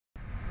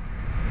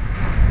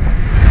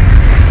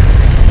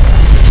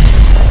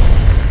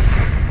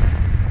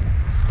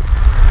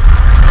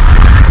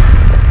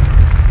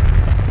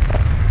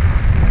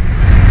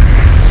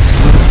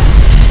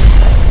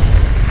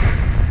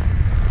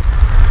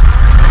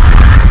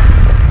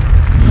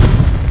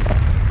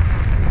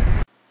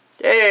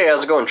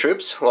How's it going,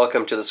 troops?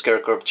 Welcome to the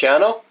Scarecrow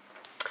channel.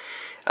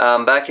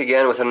 I'm back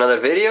again with another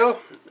video.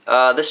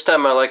 This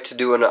time I like to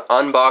do an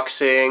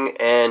unboxing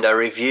and a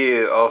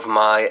review of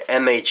my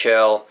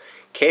MHL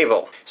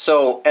cable.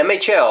 So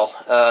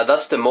MHL,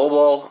 that's the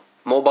mobile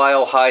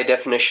high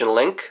definition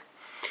link.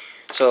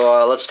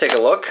 So let's take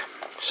a look.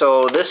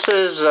 So this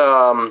is,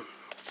 you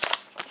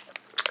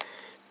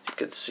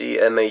could see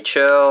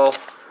MHL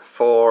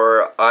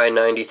for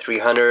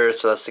i9300,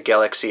 so that's the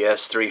Galaxy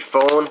S3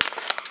 phone.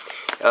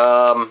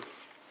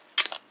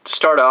 To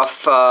start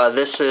off,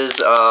 this is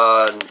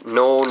a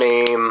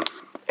no-name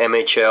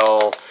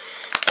MHL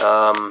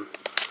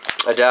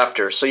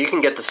adapter. So you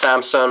can get the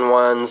Samsung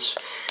ones,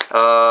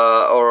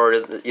 or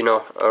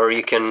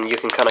you can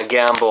kind of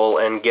gamble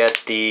and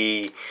get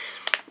the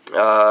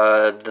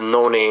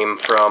no-name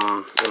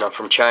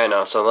from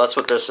China. So that's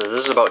what this is.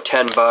 This is about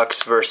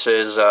 $10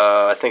 versus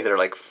I think they're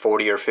like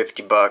 40 or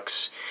 50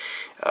 bucks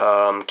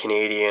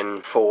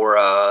Canadian for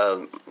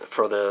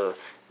the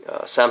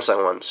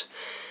Samsung ones.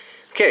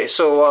 Okay,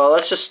 so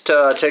let's just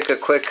take a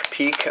quick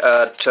peek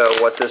at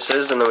what this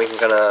is, and then we can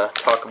kind of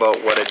talk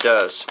about what it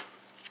does.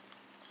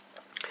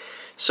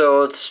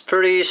 So it's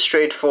pretty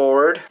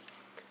straightforward.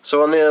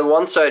 So on the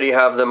one side you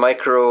have the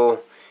micro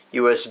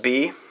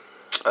USB,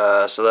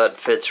 so that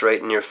fits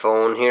right in your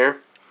phone here,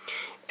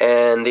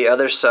 and the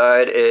other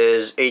side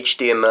is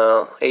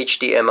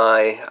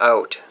HDMI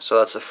out, so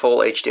that's a full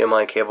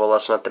HDMI cable,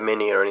 that's not the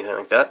mini or anything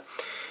like that.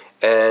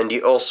 And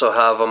you also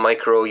have a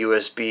micro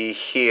USB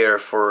here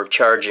for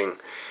charging.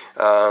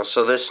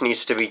 So this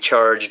needs to be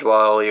charged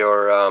while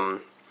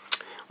you're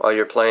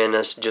playing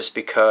this, just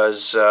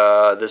because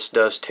this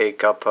does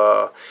take up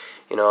quite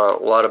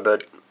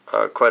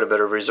a bit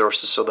of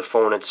resources. So the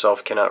phone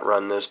itself cannot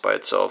run this by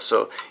itself.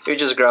 So you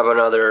just grab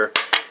another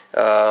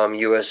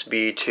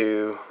USB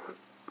to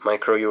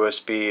micro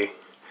USB.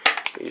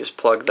 You just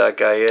plug that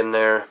guy in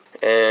there,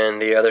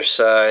 and the other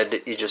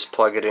side you just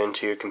plug it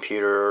into your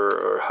computer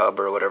or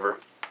hub or whatever.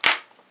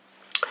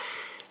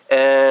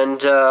 And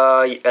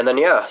then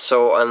yeah,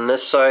 so on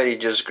this side you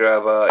just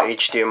grab a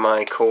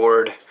HDMI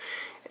cord,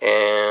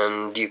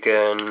 and you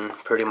can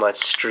pretty much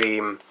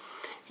stream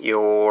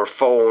your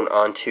phone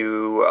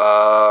onto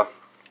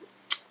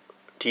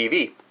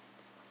TV.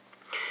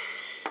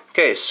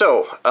 Okay,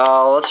 so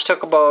let's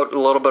talk about a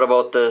little bit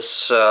about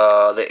this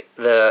the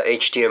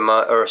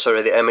HDMI, or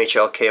sorry, the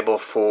MHL cable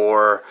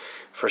for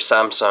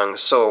Samsung.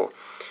 So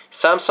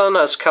Samsung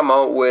has come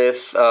out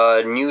with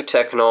new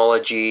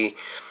technology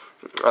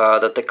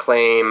that they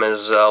claim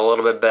is a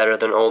little bit better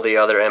than all the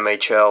other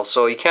MHL.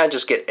 So you can't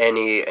just get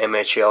any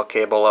MHL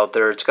cable out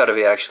there. It's got to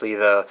be actually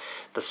the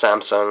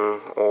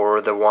Samsung,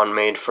 or the one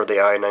made for the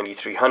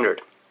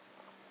i9300.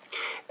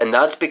 And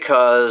that's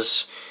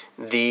because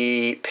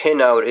the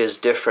pinout is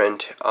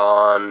different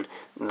on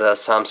the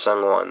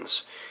Samsung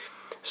ones.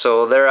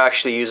 So they're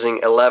actually using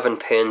 11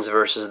 pins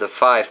versus the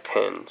 5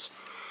 pins.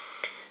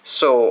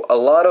 So a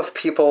lot of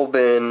people have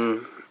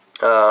been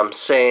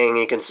saying,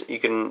 you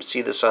can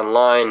see this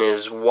online,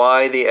 is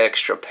why the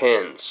extra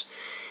pins?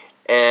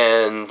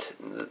 And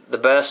the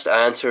best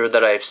answer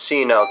that I've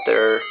seen out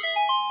there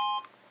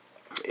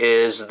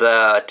is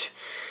that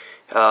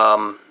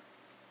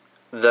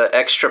the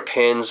extra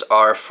pins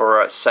are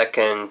for a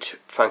second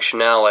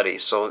functionality,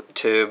 so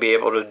to be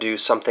able to do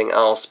something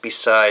else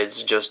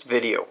besides just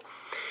video.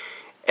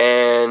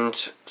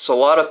 And so a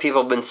lot of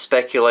people have been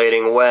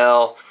speculating,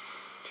 well,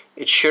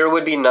 it sure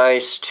would be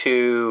nice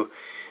to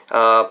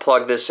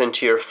plug this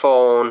into your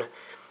phone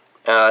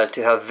to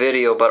have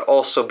video, but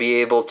also be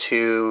able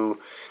to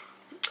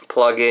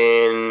plug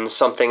in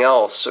something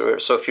else. Or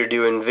so if you're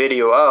doing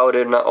video out,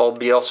 it'll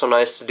be also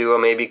nice to do a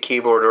maybe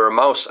keyboard or a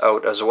mouse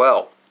out as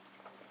well.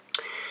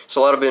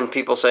 So a lot of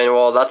people saying,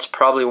 well, that's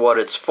probably what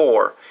it's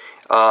for.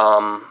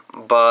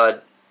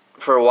 But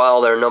for a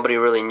while there, nobody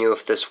really knew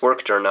if this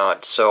worked or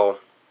not. So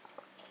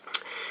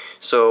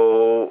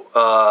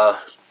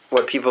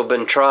what people have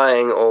been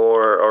trying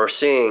or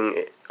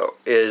seeing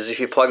is, if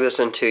you plug this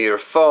into your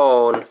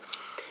phone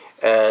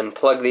and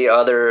plug the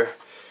other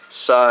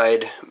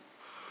side,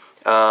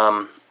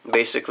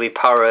 basically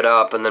power it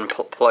up and then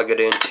plug it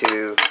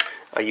into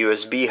a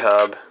USB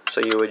hub. So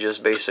you would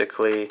just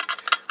basically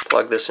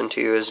plug this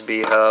into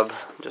USB hub,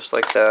 just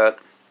like that,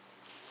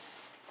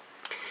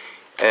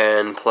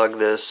 and plug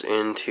this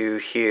into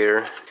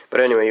here. But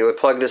anyway, you would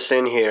plug this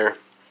in here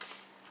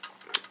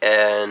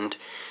and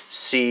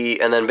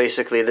then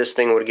basically this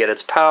thing would get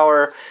its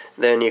power.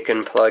 Then you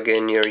can plug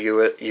in your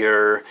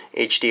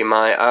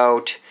HDMI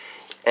out,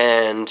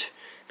 and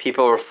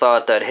people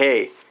thought that,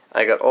 hey,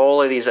 I got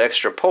all of these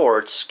extra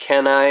ports,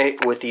 can I,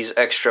 with these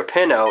extra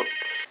pin out,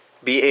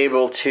 be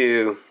able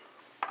to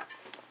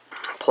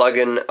plug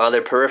in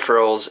other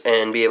peripherals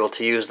and be able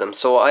to use them?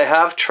 So I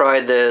have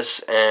tried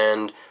this,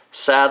 and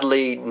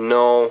sadly,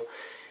 no,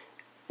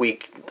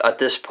 at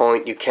this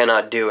point you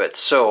cannot do it.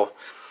 So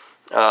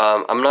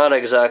I'm not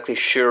exactly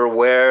sure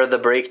where the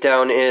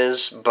breakdown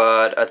is,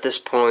 but at this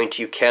point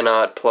you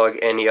cannot plug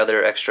any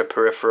other extra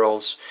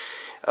peripherals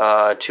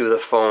to the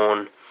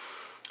phone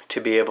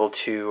to be able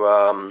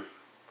to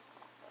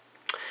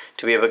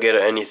to be able to get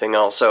anything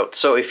else out.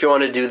 So if you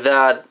want to do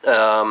that,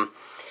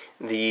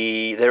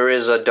 there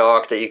is a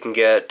dock that you can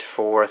get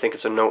for, I think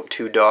it's a Note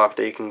 2 dock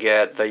that you can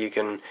get,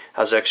 that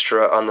has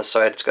extra on the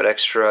side. It's got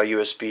extra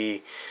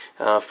USB,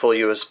 full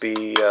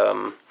USB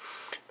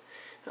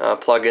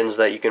plugins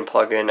that you can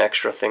plug in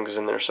extra things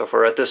in there. So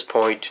for at this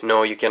point,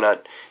 no, you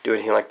cannot do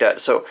anything like that.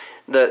 So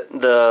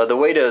the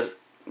way to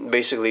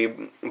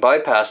basically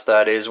bypass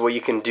that is, what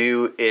you can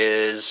do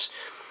is,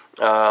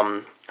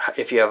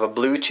 if you have a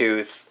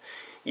Bluetooth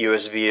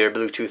USB or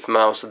Bluetooth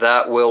mouse,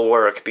 that will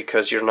work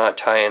because you're not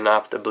tying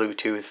up the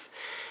Bluetooth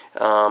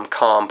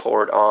COM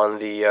port on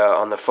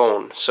the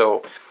phone.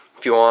 So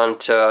if you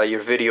want your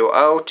video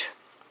out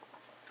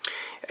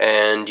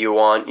and you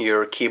want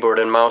your keyboard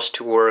and mouse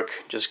to work,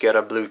 just get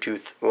a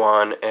Bluetooth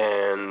one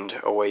and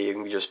away you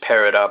can just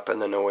pair it up,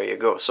 and then away you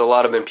go. So a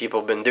lot of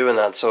people have been doing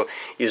that, so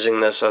using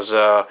this as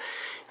a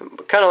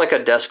kind of like a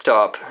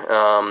desktop.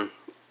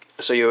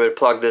 So you would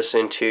plug this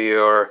into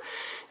your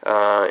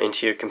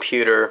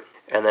computer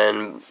and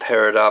then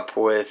pair it up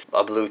with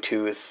a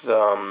Bluetooth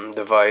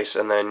device,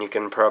 and then you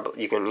can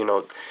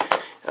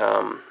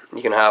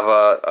have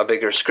a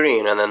bigger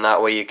screen, and then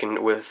that way you can,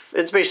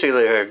 it's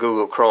basically like a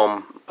Google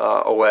Chrome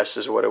OS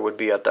is what it would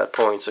be at that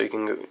point. So you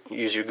can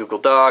use your Google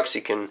Docs,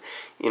 you can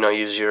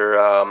use your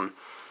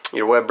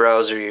web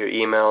browser, your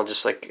email,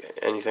 just like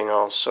anything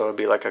else. So it'd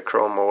be like a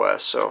Chrome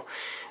OS. So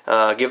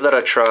give that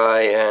a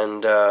try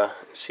and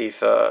see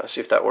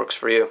if that works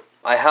for you.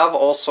 I have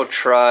also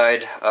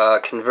tried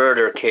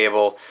converter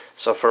cable,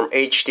 so from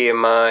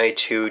HDMI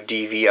to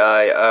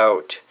DVI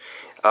out.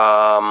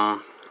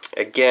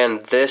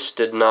 Again, this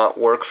did not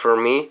work for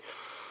me.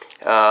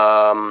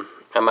 I'm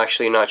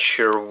actually not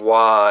sure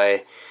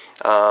why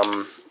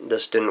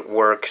this didn't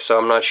work, so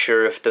I'm not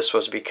sure if this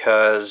was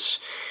because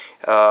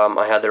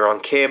I had the wrong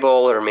cable,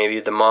 or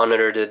maybe the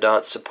monitor did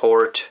not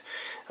support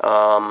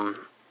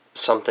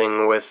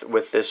something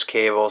with this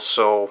cable.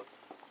 So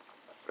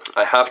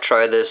I have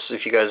tried this.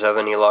 If you guys have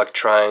any luck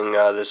trying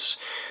this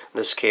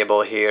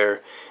cable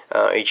here,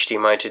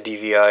 HDMI to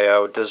DVI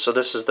out. So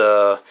this is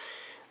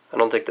I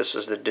don't think this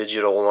is the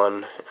digital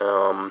one,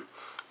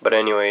 but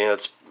anyway,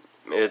 it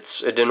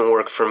didn't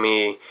work for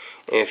me.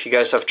 If you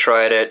guys have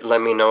tried it,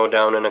 let me know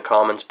down in the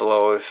comments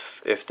below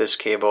if this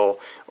cable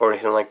or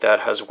anything like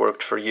that has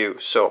worked for you.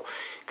 So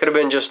could have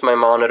been just my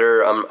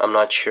monitor. I'm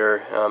not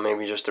sure.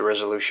 Maybe just the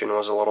resolution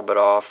was a little bit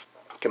off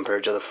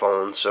compared to the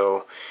phone.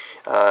 So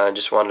I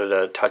just wanted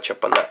to touch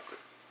up on that.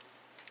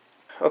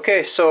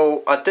 Okay,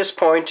 so at this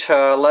point,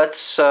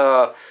 let's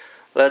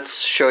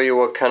show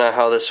you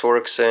how this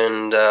works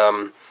and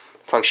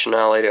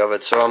functionality of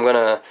it. So I'm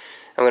gonna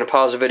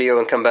pause the video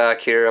and come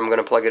back here. I'm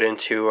gonna plug it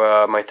into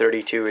my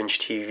 32-inch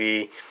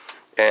TV,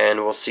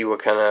 and we'll see what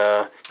kind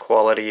of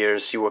quality or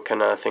see what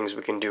kind of things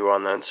we can do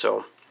on that.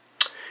 So,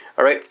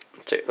 all right,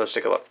 let's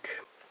take a look.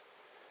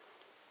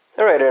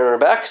 All right, and we're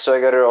back. So I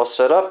got it all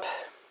set up.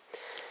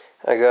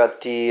 I got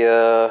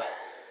the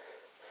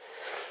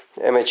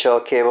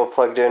MHL cable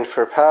plugged in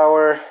for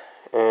power,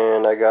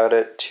 and I got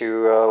it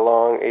to a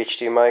long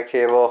HDMI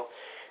cable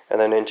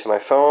and then into my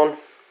phone.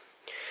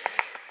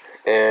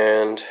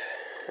 And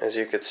as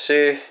you can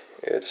see,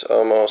 it's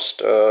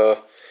almost a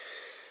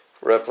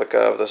replica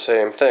of the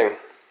same thing.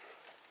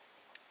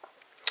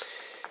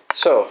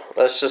 So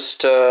let's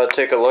just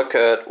take a look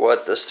at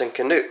what this thing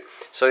can do.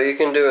 So you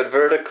can do it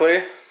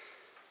vertically,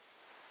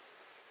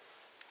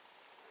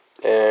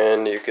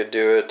 and you could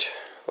do it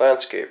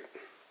landscape.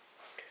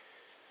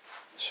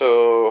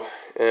 So,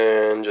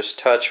 and just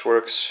touch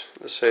works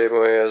the same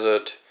way as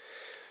it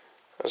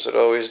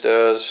always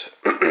does.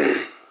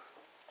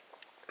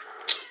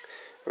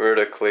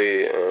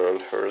 Vertically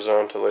and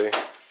horizontally.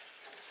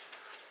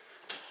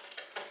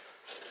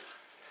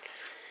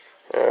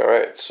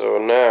 Alright, so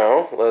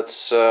now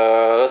let's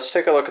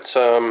take a look at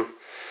some,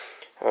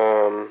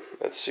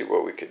 let's see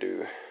what we could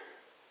do.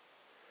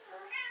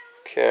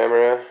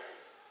 Camera.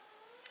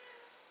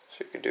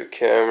 So you could do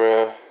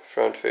camera,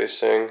 front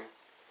facing.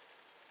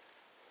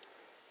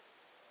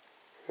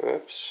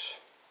 Whoops.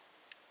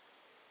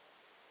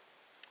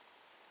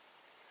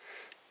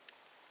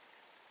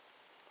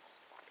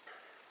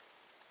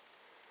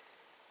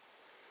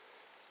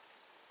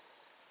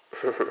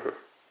 Okay,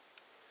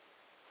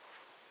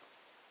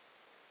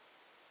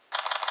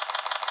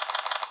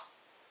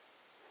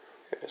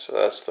 so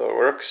that still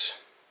works.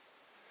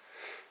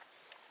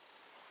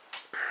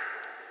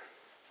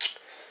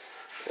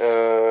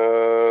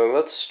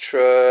 Let's try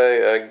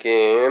a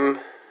game.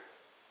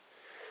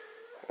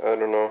 I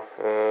don't know.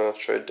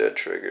 Let's try Dead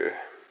Trigger.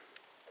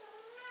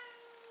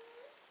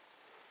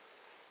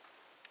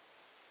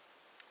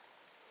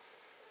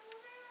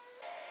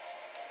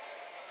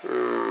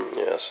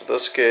 Yeah, so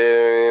this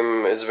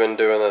game has been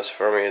doing this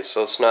for me,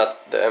 so it's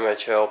not the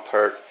MHL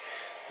part.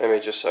 Let me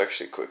just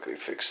actually quickly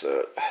fix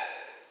that.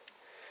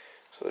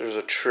 So there's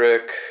a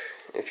trick.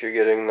 If you're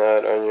getting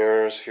that on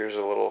yours, here's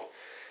a little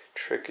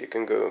trick. You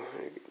can go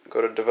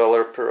to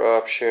developer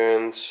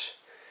options,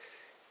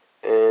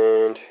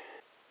 and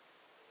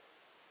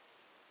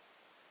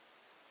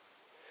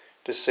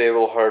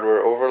disable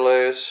hardware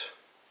overlays.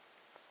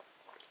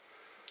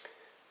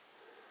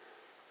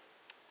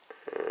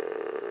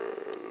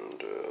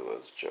 And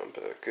let's jump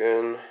back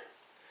in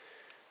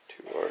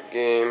to our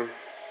game.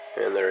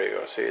 And there you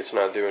go. See, it's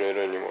not doing it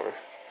anymore.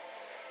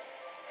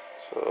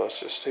 So let's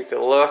just take a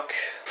look.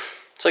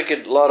 It's like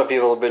a lot of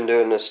people have been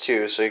doing this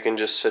too. So you can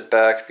just sit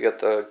back. If you got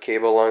the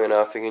cable long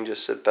enough, you can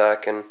just sit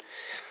back and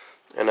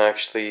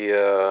actually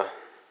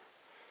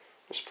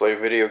just play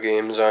video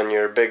games on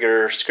your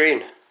bigger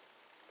screen.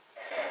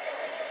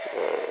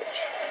 Right.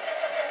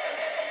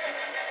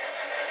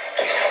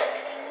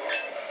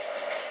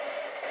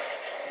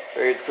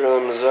 Wait for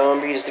them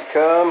zombies to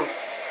come.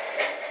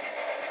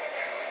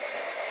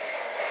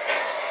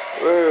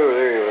 Whoa,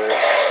 there you are.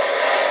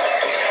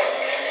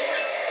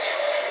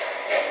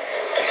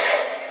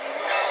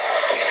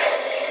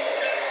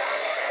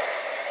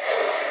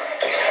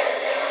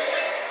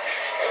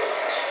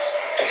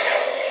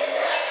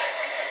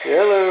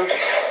 Hello.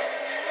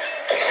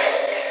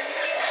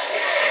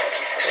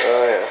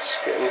 Oh yes,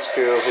 getting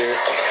skills here.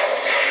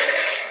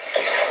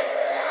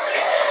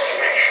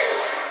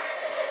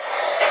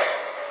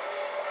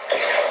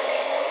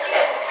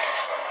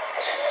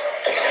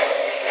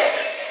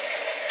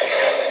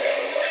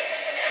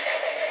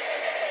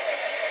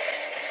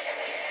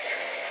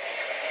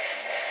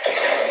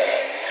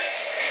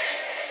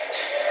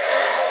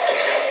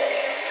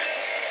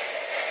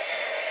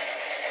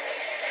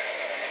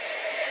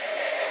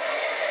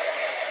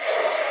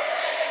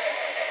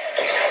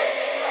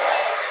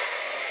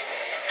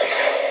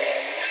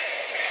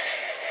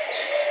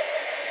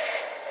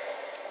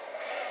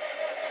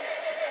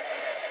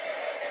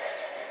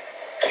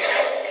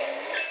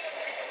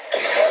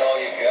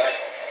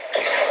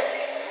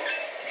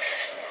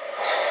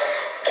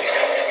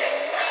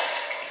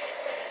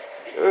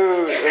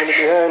 Ooh, it's gonna be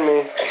behind me.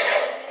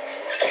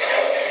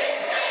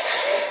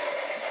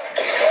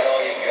 Is that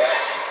all you got?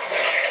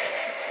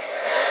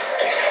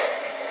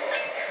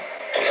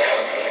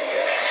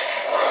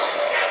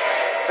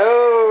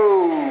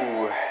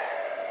 Oh!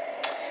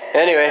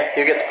 Anyway,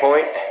 you get the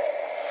point.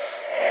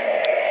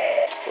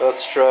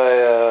 Let's try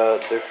a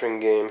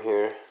different game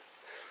here.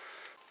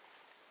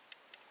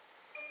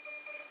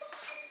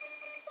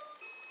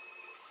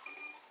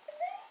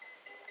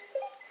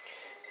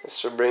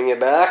 This will bring you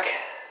back.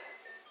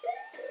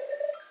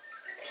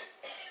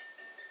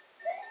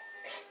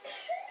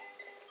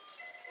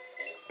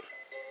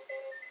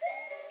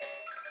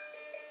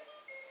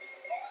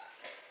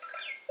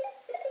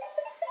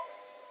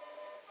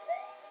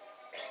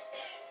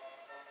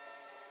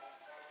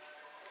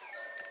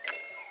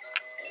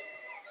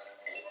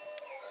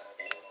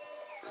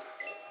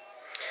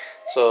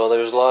 So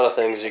there's a lot of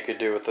things you could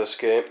do with this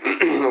game,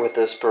 with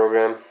this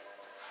program,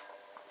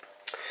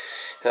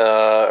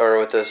 or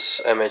with this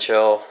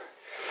MHL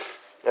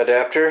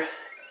adapter.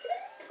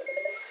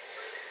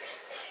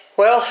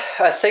 Well,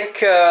 I think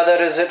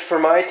that is it for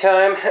my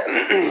time.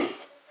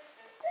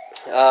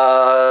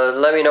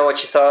 Let me know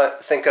what you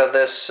think of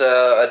this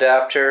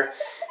adapter.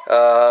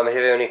 If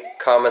you have any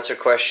comments or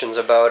questions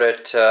about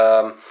it.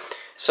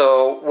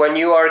 So when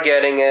you are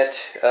getting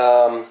it,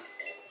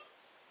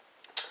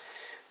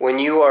 when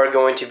you are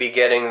going to be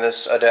getting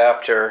this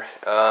adapter,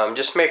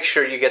 just make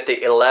sure you get the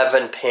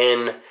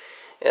 11-pin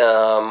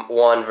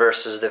one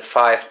versus the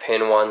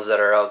 5-pin ones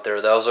that are out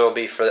there. Those will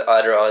be for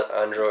either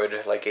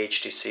Android, like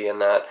HTC and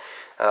that.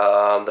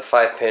 The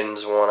 5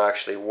 pins won't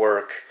actually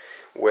work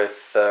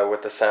with the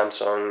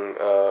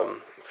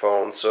Samsung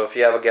phone. So if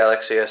you have a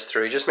Galaxy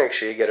S3, just make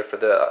sure you get it for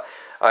the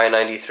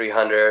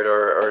i9300,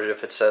 or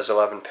if it says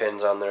 11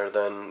 pins on there,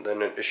 then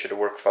it should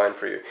work fine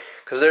for you.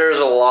 Because there's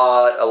a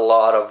lot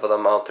of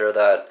them out there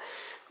that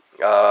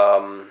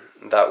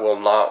that will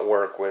not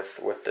work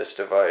with this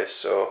device.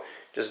 So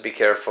just be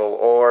careful.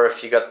 Or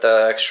if you got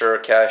the extra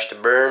cash to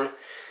burn,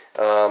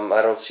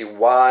 I don't see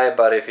why,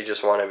 but if you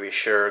just want to be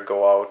sure,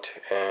 go out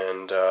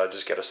and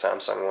just get a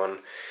Samsung one.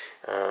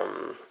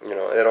 You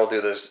know, it'll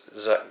do this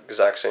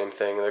exact same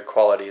thing. The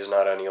quality is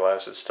not any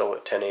less. It's still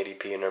at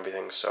 1080p and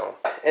everything. So,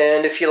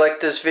 and if you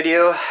like this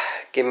video,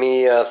 give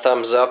me a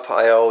thumbs up.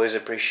 I always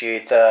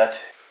appreciate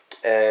that.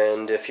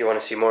 And if you want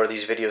to see more of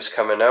these videos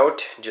coming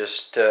out,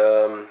 just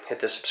hit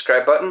the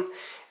subscribe button,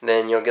 and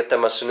then you'll get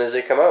them as soon as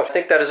they come out. I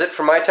think that is it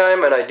for my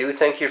time, and I do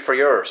thank you for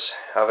yours.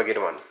 Have a good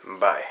one.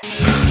 Bye.